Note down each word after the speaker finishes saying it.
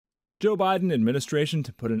Joe Biden administration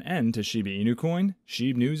to put an end to Shiba Inu Coin,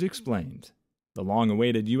 SHIB News explained. The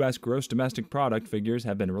long-awaited U.S. gross domestic product figures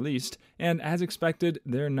have been released, and as expected,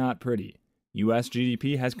 they're not pretty. U.S.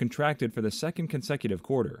 GDP has contracted for the second consecutive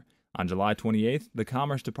quarter. On July 28th, the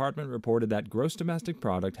Commerce Department reported that gross domestic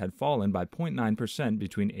product had fallen by 0.9%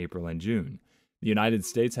 between April and June. The United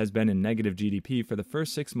States has been in negative GDP for the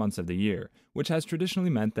first 6 months of the year, which has traditionally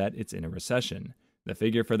meant that it's in a recession. The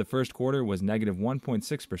figure for the first quarter was negative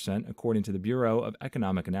 1.6%, according to the Bureau of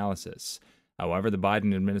Economic Analysis. However, the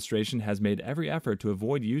Biden administration has made every effort to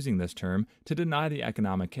avoid using this term to deny the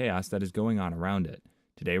economic chaos that is going on around it.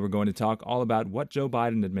 Today, we're going to talk all about what Joe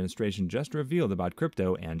Biden administration just revealed about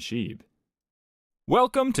crypto and SHIB.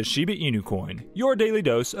 Welcome to Shiba Inu Coin, your daily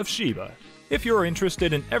dose of Shiba. If you're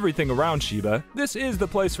interested in everything around Shiba, this is the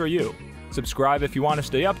place for you. Subscribe if you want to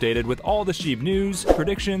stay updated with all the SHIB news,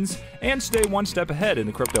 predictions, and stay one step ahead in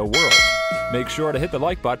the crypto world. Make sure to hit the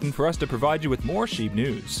like button for us to provide you with more SHIB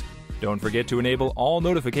news. Don't forget to enable all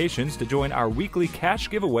notifications to join our weekly cash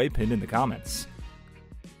giveaway pinned in the comments.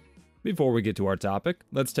 Before we get to our topic,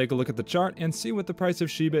 let's take a look at the chart and see what the price of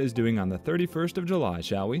Shiba is doing on the 31st of July,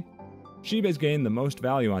 shall we? Shiba has gained the most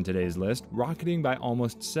value on today's list, rocketing by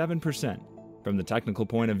almost 7%. From the technical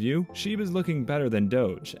point of view, Shiba is looking better than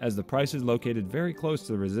Doge, as the price is located very close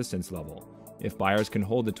to the resistance level. If buyers can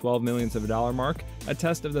hold the 12 millionths of a dollar mark, a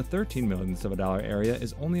test of the 13 millionths of a dollar area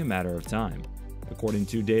is only a matter of time. According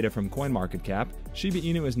to data from CoinMarketCap, Shiba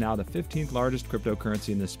Inu is now the 15th largest cryptocurrency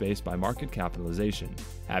in this space by market capitalization,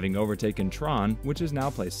 having overtaken Tron, which is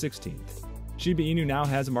now placed 16th. Shiba Inu now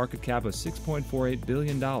has a market cap of $6.48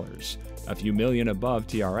 billion, a few million above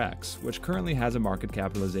TRX, which currently has a market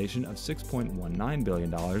capitalization of $6.19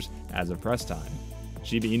 billion as of press time.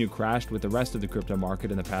 Shiba Inu crashed with the rest of the crypto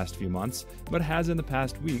market in the past few months, but has in the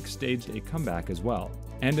past week staged a comeback as well,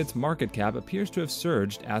 and its market cap appears to have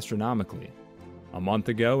surged astronomically. A month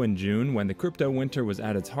ago in June, when the crypto winter was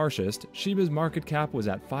at its harshest, Shiba's market cap was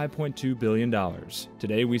at $5.2 billion.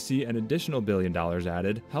 Today we see an additional $1 billion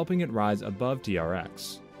added, helping it rise above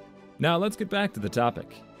TRX. Now let's get back to the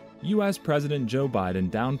topic. U.S. President Joe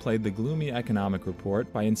Biden downplayed the gloomy economic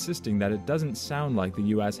report by insisting that it doesn't sound like the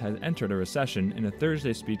U.S. has entered a recession in a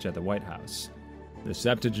Thursday speech at the White House. The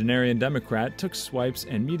septuagenarian Democrat took swipes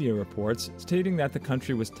and media reports stating that the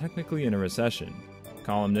country was technically in a recession.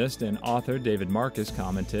 Columnist and author David Marcus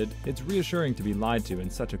commented, "It's reassuring to be lied to in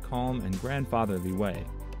such a calm and grandfatherly way."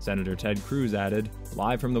 Senator Ted Cruz added,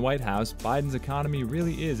 "Live from the White House, Biden's economy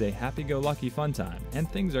really is a happy-go-lucky fun time, and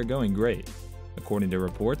things are going great." According to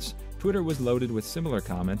reports, Twitter was loaded with similar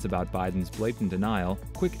comments about Biden's blatant denial,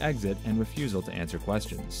 quick exit, and refusal to answer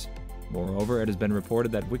questions. Moreover, it has been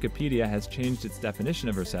reported that Wikipedia has changed its definition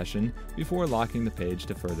of recession before locking the page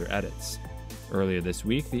to further edits. Earlier this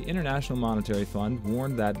week, the International Monetary Fund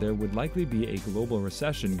warned that there would likely be a global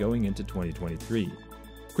recession going into 2023.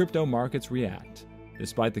 Crypto markets react.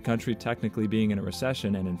 Despite the country technically being in a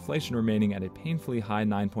recession and inflation remaining at a painfully high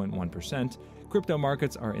 9.1%, crypto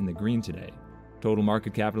markets are in the green today. Total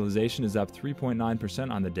market capitalization is up 3.9%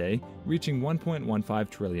 on the day, reaching $1.15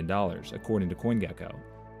 trillion, according to CoinGecko.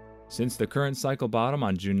 Since the current cycle bottom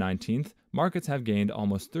on June 19th, markets have gained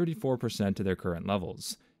almost 34% to their current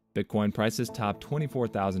levels. Bitcoin prices topped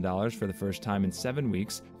 $24,000 for the first time in 7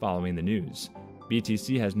 weeks following the news.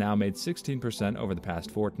 BTC has now made 16% over the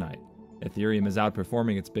past fortnight. Ethereum is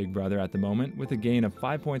outperforming its big brother at the moment with a gain of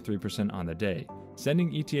 5.3% on the day,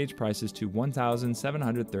 sending ETH prices to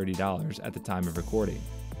 $1,730 at the time of recording.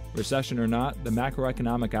 Recession or not, the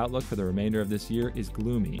macroeconomic outlook for the remainder of this year is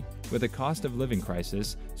gloomy, with a cost of living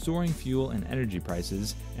crisis, soaring fuel and energy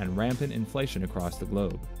prices, and rampant inflation across the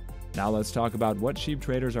globe. Now let's talk about what SHIB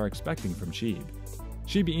traders are expecting from SHIB.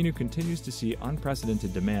 Shiba Inu continues to see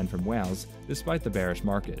unprecedented demand from whales despite the bearish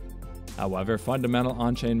market. However, fundamental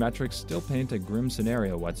on-chain metrics still paint a grim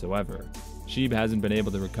scenario whatsoever. SHIB hasn't been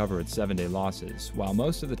able to recover its 7-day losses, while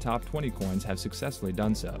most of the top 20 coins have successfully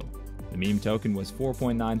done so. The meme token was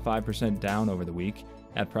 4.95% down over the week.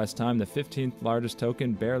 At press time, the 15th largest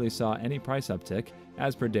token barely saw any price uptick,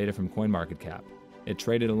 as per data from CoinMarketCap. It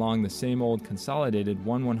traded along the same old consolidated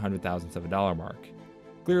 1/100,000th of a dollar mark.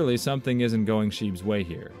 Clearly, something isn't going SHIB's way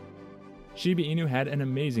here. Shiba Inu had an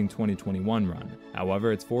amazing 2021 run.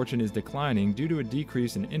 However, its fortune is declining due to a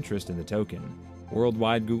decrease in interest in the token.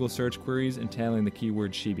 Worldwide Google search queries entailing the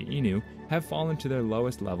keyword Shiba Inu have fallen to their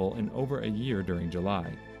lowest level in over a year during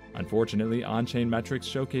July. Unfortunately, on-chain metrics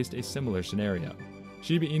showcased a similar scenario.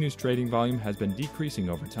 Shiba Inu's trading volume has been decreasing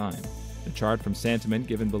over time. The chart from Santiment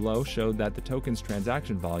given below showed that the token's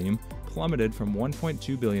transaction volume plummeted from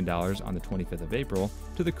 $1.2 billion on the 25th of April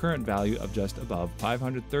to the current value of just above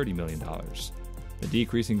 $530 million. The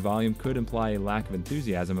decreasing volume could imply a lack of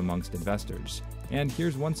enthusiasm amongst investors, and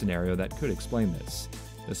here's one scenario that could explain this.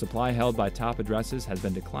 The supply held by top addresses has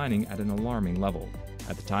been declining at an alarming level.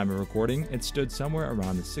 At the time of recording, it stood somewhere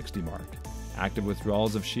around the 60 mark. Active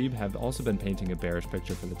withdrawals of SHIB have also been painting a bearish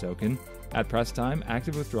picture for the token. At press time,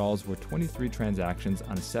 active withdrawals were 23 transactions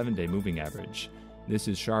on a 7-day moving average. This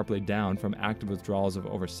is sharply down from active withdrawals of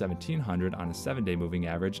over 1,700 on a 7-day moving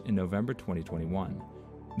average in November 2021.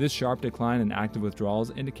 This sharp decline in active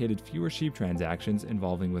withdrawals indicated fewer SHIB transactions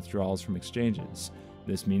involving withdrawals from exchanges.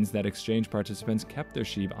 This means that exchange participants kept their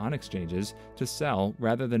SHIB on exchanges to sell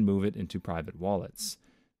rather than move it into private wallets.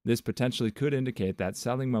 This potentially could indicate that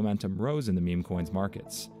selling momentum rose in the meme coins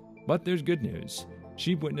markets. But there's good news.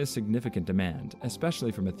 SHIB witnessed significant demand,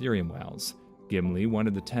 especially from Ethereum whales. Gimli, one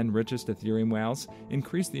of the 10 richest Ethereum whales,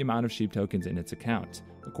 increased the amount of SHIB tokens in its account.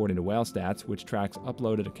 According to Whale Stats, which tracks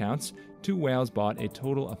uploaded accounts, 2 whales bought a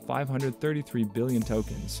total of 533 billion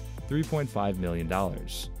tokens, $3.5 million.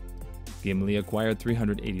 Gimli acquired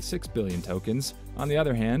 386 billion tokens. On the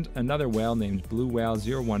other hand, another whale named Blue Whale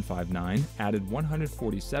 0159 added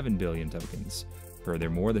 147 billion tokens.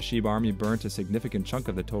 Furthermore, the SHIB army burnt a significant chunk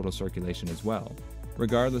of the total circulation as well.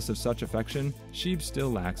 Regardless of such affection, SHIB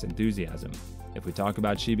still lacks enthusiasm. If we talk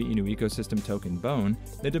about Shiba Inu ecosystem token BONE,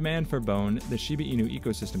 the demand for BONE, the Shiba Inu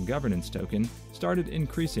ecosystem governance token, started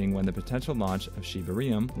increasing when the potential launch of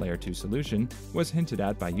Shibarium Layer 2 solution was hinted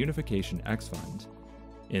at by Unification X Fund.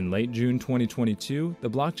 In late June 2022, the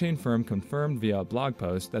blockchain firm confirmed via a blog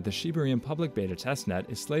post that the Shibarium public beta testnet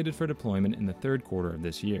is slated for deployment in the third quarter of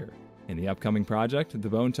this year. In the upcoming project, the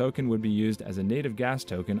BONE token would be used as a native gas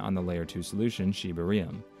token on the Layer 2 solution,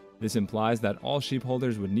 Shibarium. This implies that all SHIB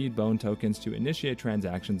holders would need BONE tokens to initiate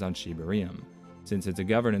transactions on Shibarium. Since it's a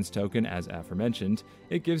governance token, as aforementioned,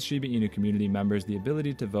 it gives Shiba Inu community members the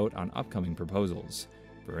ability to vote on upcoming proposals.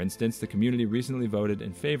 For instance, the community recently voted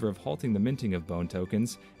in favor of halting the minting of BONE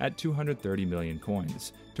tokens at 230 million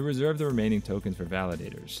coins, to reserve the remaining tokens for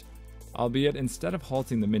validators. Albeit, instead of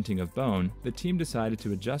halting the minting of BONE, the team decided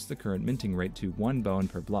to adjust the current minting rate to 1 BONE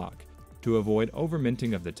per block, to avoid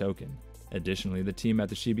over-minting of the token. Additionally, the team at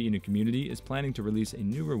the Shiba Inu community is planning to release a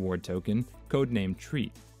new reward token, codenamed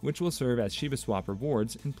Treat, which will serve as Shibaswap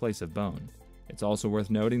rewards in place of BONE. It's also worth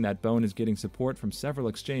noting that BONE is getting support from several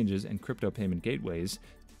exchanges and crypto payment gateways,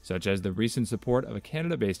 such as the recent support of a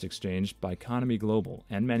Canada-based exchange by Economy Global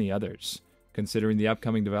and many others. Considering the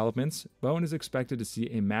upcoming developments, BONE is expected to see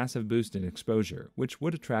a massive boost in exposure, which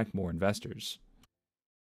would attract more investors.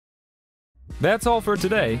 That's all for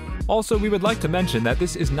today. Also, we would like to mention that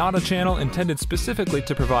this is not a channel intended specifically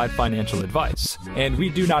to provide financial advice, and we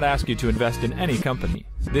do not ask you to invest in any company.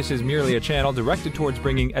 This is merely a channel directed towards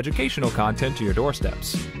bringing educational content to your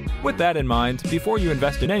doorsteps. With that in mind, before you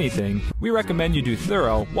invest in anything, we recommend you do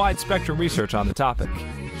thorough, wide-spectrum research on the topic.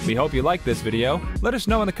 We hope you liked this video. Let us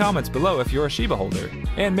know in the comments below if you're a Shiba holder,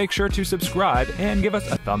 and make sure to subscribe and give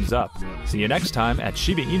us a thumbs up. See you next time at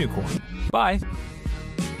Shiba Inu Coin. Bye!